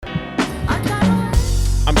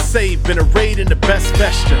saved, been arrayed in the best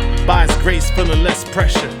vesture. By His grace, feeling less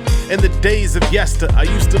pressure. In the days of yester, I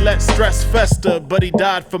used to let stress fester, but He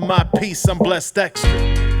died for my peace, I'm blessed extra.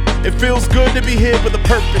 It feels good to be here with a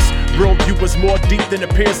purpose. Worldview was more deep than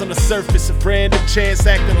appears on the surface. If random chance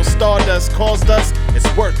acting on stardust caused us, it's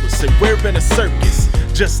worthless, and we're in a circus.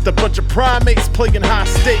 Just a bunch of primates playing high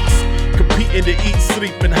stakes, competing to eat,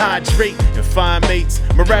 sleep, and hydrate, and find mates.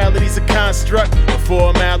 Morality's a construct, a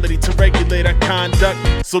formality to regulate our conduct.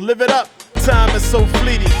 So live it up. Time is so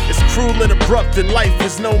fleeting, it's cruel and abrupt, and life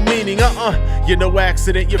has no meaning. You're no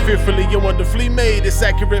accident, you're fearfully and wonderfully made. It's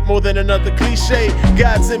accurate more than another cliche.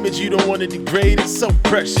 God's image you don't want to degrade, it's so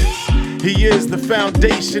precious. He is the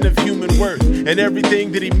foundation of human worth, and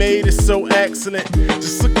everything that He made is so excellent.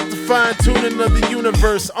 Just look at the fine-tuning of the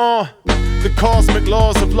universe. The cosmic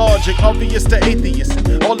laws of logic, obvious to atheists,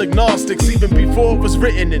 all agnostics, even before it was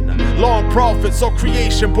written in the law and prophets. All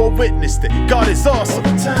creation bore witness that God is awesome.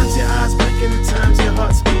 Sometimes your eyes blinking, at times your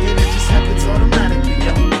heart's beating. It just happens automatically,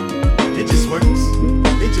 yo. It just works,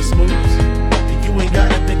 it just moves, and you ain't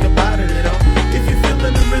gotta think about it at all. If you're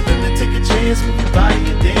feeling the rhythm, then take a chance, move your body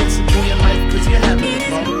and dance, enjoy your life, cause you're having it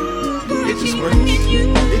all. It just works,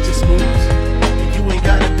 it just moves, and you ain't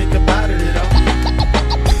gotta think about it at all.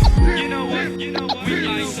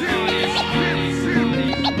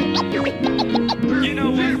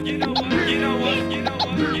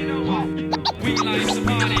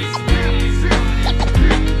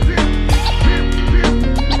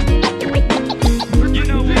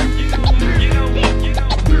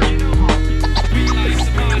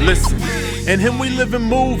 Listen, in Him we live and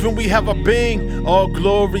move and we have our being. All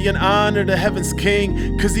glory and honor to heaven's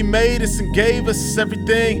King, cause He made us and gave us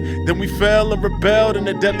everything. Then we fell and rebelled in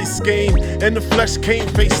a deadly scheme, and the flesh came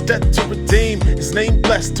face death to redeem. His name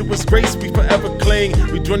blessed, to His grace we forever cling.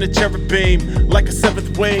 We join the cherubim like a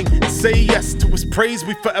seventh wing, and say yes to His praise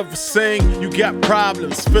we forever sing. You got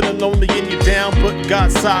problems, feeling lonely and you're down, but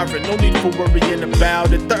God's sovereign, no need for worrying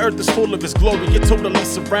about it. The earth is full of His glory, you're totally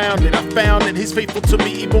surrounded. I found that He's faithful to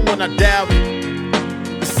me even when I doubt it.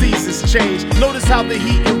 The seasons change, notice how the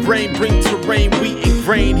heat and rain bring terrain, wheat and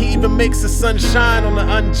grain. He even makes the sun shine on the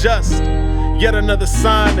unjust, yet another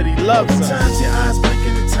sign that He loves us. Sometimes your eyes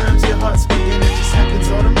blinking, at times your heart's beating. It just happens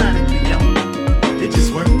automatically, yo. It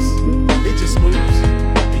just works, it just moves,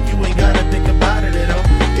 and you ain't gotta think about it at all.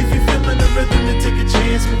 If you're feeling the rhythm, then take a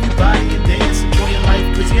chance, move your body and dance, enjoy your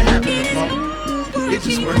life, cause you're having it all. It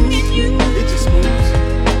just works, it just moves,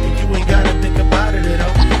 and you ain't gotta think about it at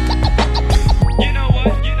all. You know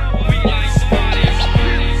what? We like somebody.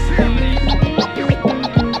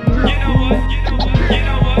 You know what?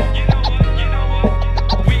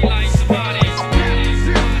 We like somebody.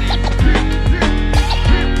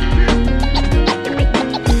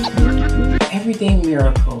 Everyday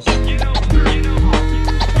miracles. We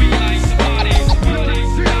like somebody.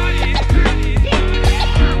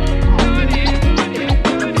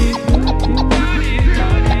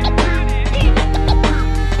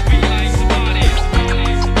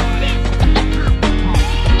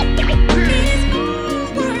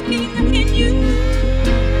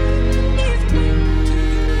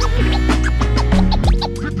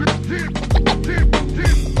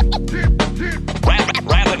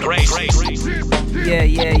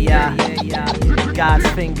 Yeah. God's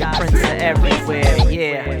fingerprints are everywhere,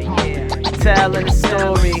 yeah. Telling the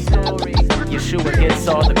story, Yeshua gets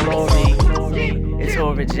all the glory. It's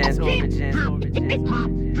origin,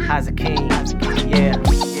 as a king, yeah.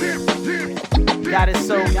 God is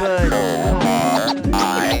so good.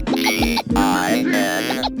 I-E-I-N